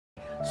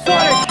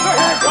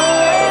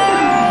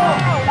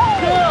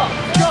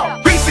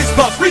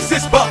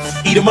Reese's Puffs,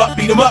 eat 'em up,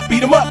 beat 'em up,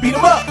 beat 'em up, beat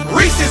 'em up.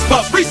 Reese's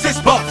Puffs,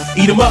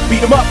 eat 'em up,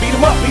 beat 'em up, beat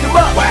 'em up, beat 'em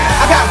up. Wow.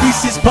 I got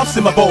Reese's Puffs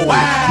in my bowl. Wow.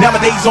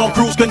 Nowadays on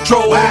cruise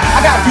control. Wow.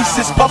 I got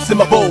Reese's Puffs in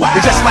my bowl. Wow.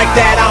 And just like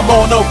that, I'm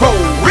on a roll.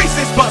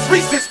 Reese's Puffs,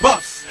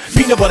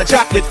 peanut butter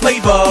chocolate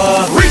flavor.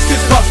 Reese's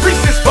Puffs,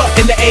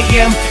 in the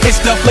AM, it's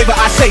the flavor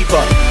I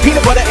savor.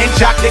 Peanut butter and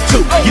chocolate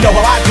too. You know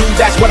how I do,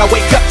 that's what I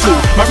wake up to.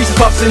 My Reese's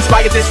Puffs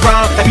inspired this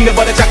rhyme. That peanut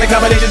butter chocolate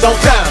combination's on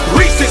time.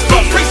 Reese's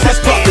Puffs, Reese's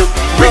Puffs,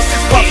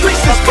 Reese's Puffs,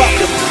 Reese's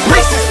Puffs,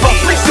 Reese's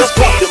Puffs, Reese's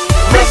Puffs,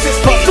 Reese's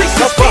Puffs,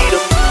 Reese's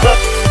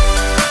Puffs.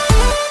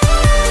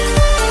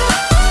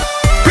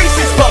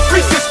 Reese's Puffs,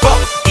 Reese's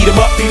Puffs, eat 'em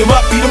up, beat 'em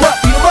up, beat 'em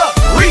up, beat 'em up.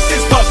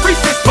 Reese's Puffs,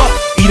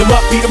 eat 'em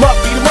up, beat 'em up,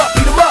 beat 'em up,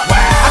 beat 'em up.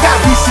 I got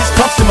Reese's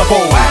Puffs in my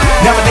bowl.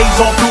 Nowadays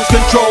on cruise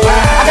control.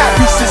 I got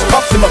Reese's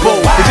Puffs in my bowl.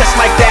 And just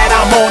like that,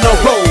 I'm on a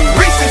roll.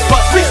 Reese's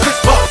Puffs,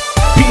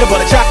 peanut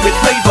butter chocolate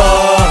flavor.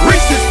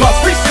 Reese's Puffs,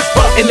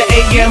 in the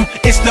AM,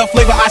 it's the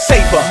flavor I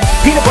savor.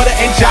 Peanut butter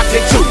and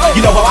chocolate too.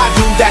 You know how I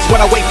do, that's what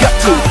I wake up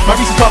to. My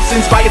Reese's Puffs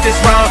inspired this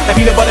rhyme. That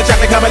peanut butter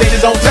chocolate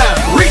combination's on time.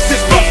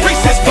 Reese's Puffs,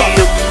 Reese's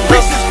Puffs,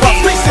 Reese's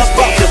Puffs, Reese's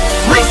Puffs,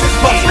 Reese's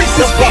Puffs,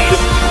 Reese's Puffs,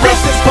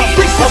 Reese's Puffs,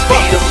 Reese's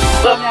Puffs.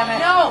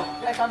 No,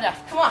 calm down.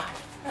 Come on.